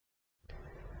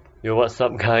Yo, what's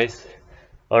up, guys?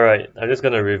 Alright, I'm just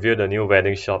gonna review the new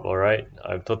wedding shop, alright?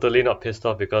 I'm totally not pissed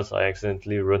off because I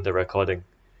accidentally ruined the recording.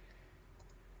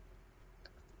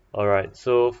 Alright,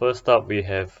 so first up we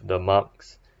have the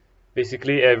mugs.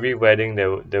 Basically, every wedding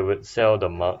they would sell the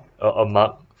mug, a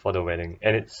mug for the wedding,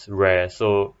 and it's rare,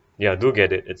 so yeah, do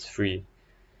get it, it's free.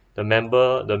 The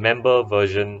member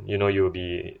version, you'll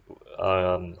be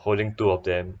holding two of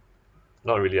them,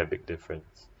 not really a big difference.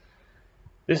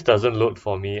 This doesn't load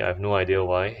for me, I have no idea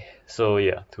why, so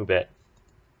yeah, too bad.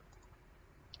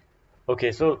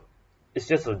 Okay, so it's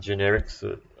just a generic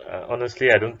suit.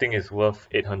 Honestly, I don't think it's worth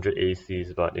 800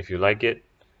 ACs, but if you like it,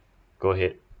 go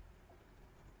ahead.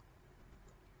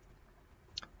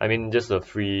 I mean, just a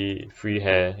free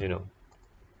hair,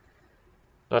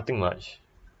 nothing much.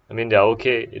 I mean, they're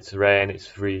okay, it's rare and it's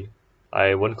free.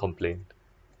 I won't complain.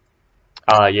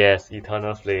 Ah, yes,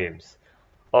 Eternal Flames.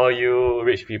 All you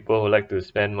rich people who like to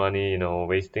spend money,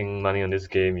 wasting money on this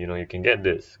game, you can get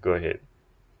this. Go ahead.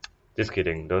 Just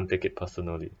kidding, don't take it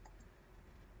personally.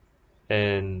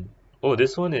 And oh,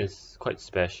 this one is quite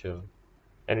special.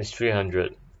 And it's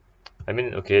 300. I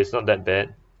mean, okay, it's not that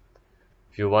bad.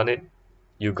 If you want it,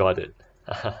 you got it.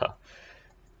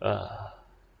 uh,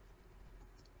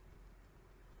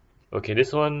 okay,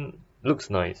 this one looks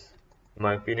nice. In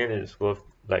my opinion, it's worth,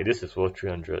 like, this is worth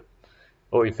 300.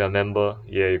 Oh, if you're a member,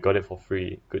 yeah, you got it for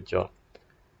free. Good job.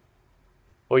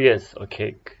 Oh, yes, a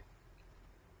cake.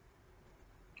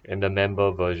 And the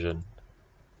member version.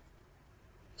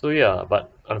 So, yeah,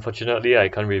 but unfortunately, I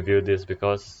can't review this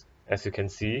because, as you can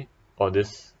see, or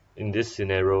this in this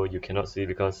scenario, you cannot see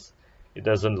because it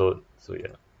doesn't load. So,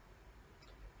 yeah.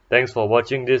 Thanks for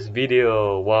watching this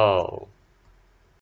video. Wow.